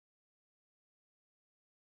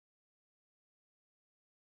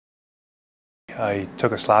I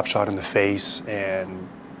took a slap shot in the face and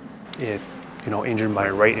it, injured my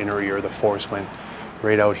right inner ear. The force went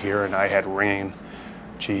right out here and I had ringing,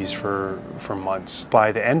 for months.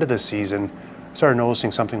 By the end of the season, I started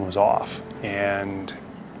noticing something was off and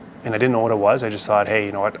I didn't know what it was. I just thought, hey,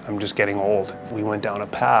 you know what, I'm just getting old. We went down a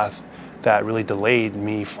path that really delayed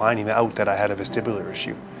me finding out that I had a vestibular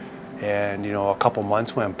issue. And, a couple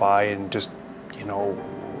months went by and just,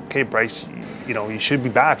 okay, Bryce, you should be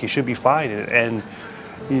back, you should be fine. And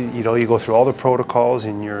you go through all the protocols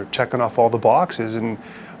and you're checking off all the boxes,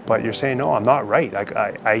 but you're saying, no, I'm not right.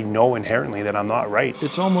 I know inherently that I'm not right.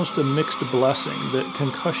 It's almost a mixed blessing that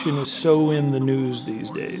concussion is so in the news these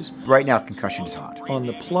days. Right now, concussion is hot. On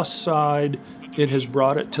the plus side, it has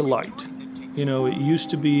brought it to light. It used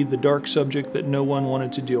to be the dark subject that no one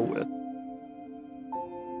wanted to deal with.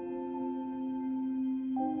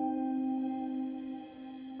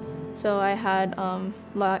 So I had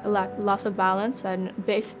loss of balance and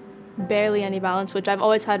barely any balance, which I've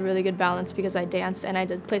always had really good balance because I danced and I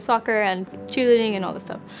did play soccer and cheerleading and all this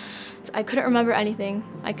stuff. So I couldn't remember anything.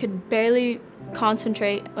 I could barely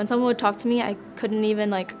concentrate. When someone would talk to me, I couldn't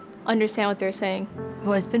even understand what they were saying.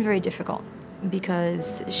 Well, it's been very difficult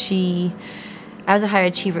because she, as a high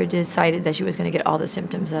achiever, decided that she was going to get all the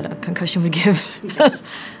symptoms that a concussion would give. Yes.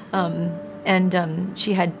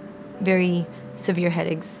 She had very severe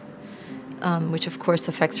headaches, which of course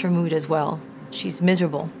affects her mood as well. She's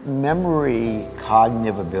miserable. Memory,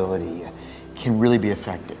 cognitive ability can really be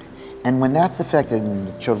affected. And when that's affected and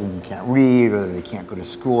the children can't read or they can't go to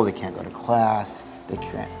school, they can't go to class, they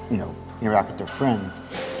can't, interact with their friends,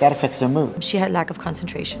 that affects their mood. She had lack of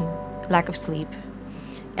concentration, lack of sleep,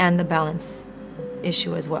 and the balance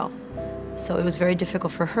issue as well. So it was very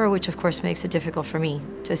difficult for her, which of course makes it difficult for me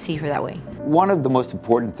to see her that way. One of the most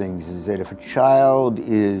important things is that if a child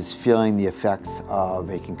is feeling the effects of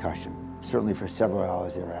a concussion, certainly for several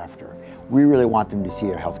hours thereafter, we really want them to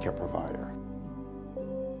see a healthcare provider.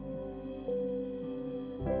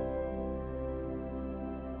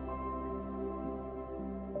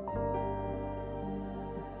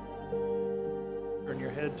 Turn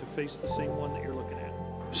your head to face the same one that you're looking at.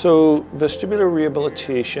 So vestibular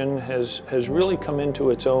rehabilitation has really come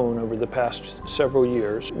into its own over the past several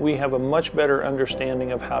years. We have a much better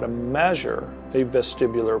understanding of how to measure a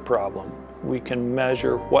vestibular problem. We can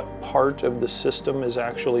measure what part of the system is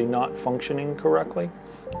actually not functioning correctly,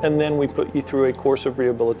 and then we put you through a course of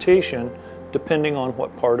rehabilitation depending on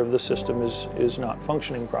what part of the system is not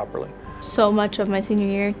functioning properly. So much of my senior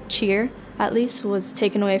year, cheer at least, was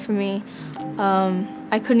taken away from me.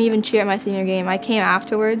 I couldn't even cheer at my senior game. I came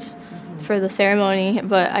afterwards for the ceremony,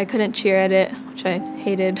 but I couldn't cheer at it, which I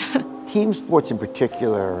hated. Team sports in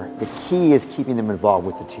particular, the key is keeping them involved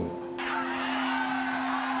with the team.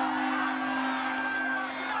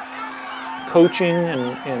 Coaching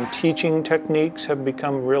and teaching techniques have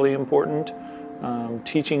become really important.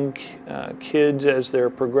 Teaching kids as they're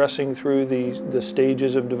progressing through the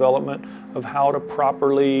stages of development of how to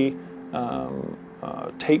properly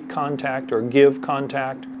take contact or give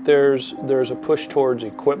contact. There's a push towards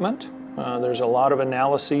equipment. There's a lot of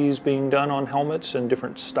analyses being done on helmets and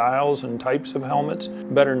different styles and types of helmets.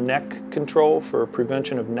 Better neck control for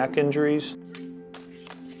prevention of neck injuries.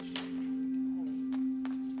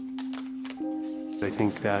 I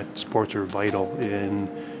think that sports are vital in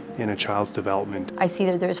a child's development. I see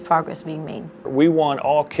that there's progress being made. We want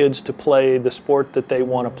all kids to play the sport that they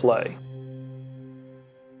want to play.